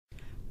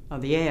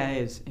The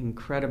AIA is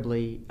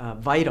incredibly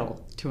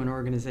vital to an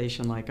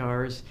organization like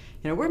ours.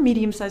 We're a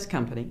medium-sized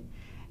company,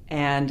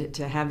 and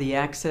to have the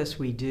access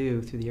we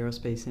do through the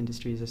Aerospace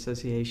Industries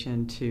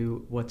Association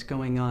to what's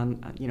going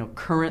on,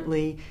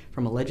 currently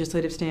from a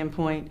legislative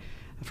standpoint,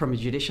 from a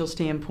judicial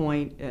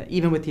standpoint,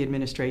 even with the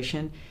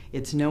administration,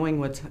 it's knowing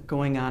what's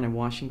going on in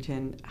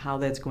Washington, how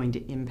that's going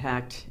to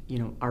impact,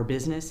 our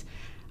business,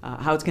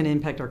 how it's going to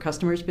impact our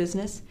customers'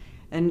 business.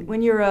 And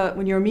when you're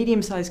a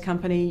medium-sized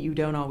company, you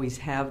don't always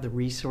have the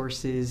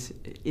resources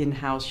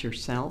in-house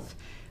yourself.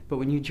 But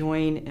when you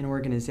join an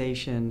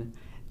organization,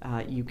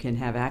 you can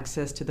have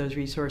access to those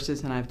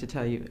resources. And I have to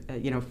tell you,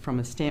 from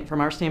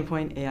our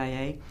standpoint,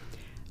 AIA,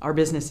 our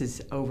business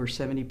is over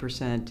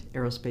 70%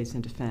 aerospace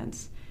and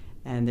defense.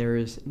 And there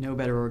is no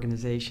better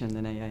organization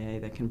than AIA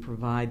that can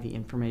provide the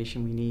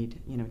information we need,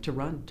 to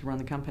run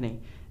the company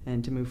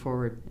and to move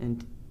forward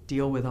and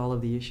deal with all of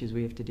the issues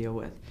we have to deal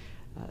with.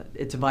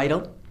 It's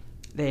vital.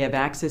 They have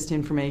access to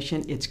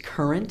information. It's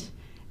current,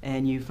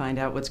 and you find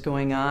out what's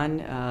going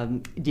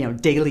on.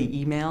 Daily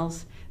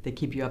emails that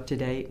keep you up to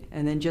date,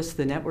 and then just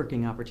the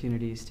networking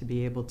opportunities to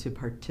be able to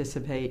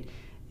participate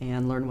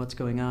and learn what's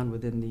going on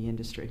within the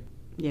industry.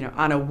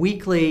 On a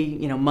weekly,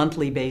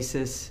 monthly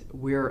basis,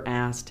 we're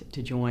asked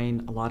to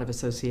join a lot of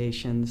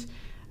associations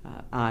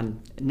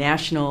on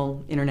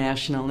national,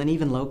 international, and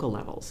even local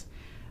levels.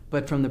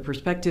 But from the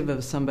perspective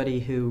of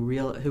somebody who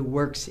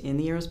works in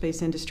the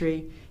aerospace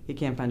industry, you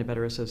can't find a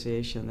better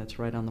association that's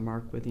right on the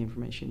mark with the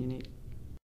information you need.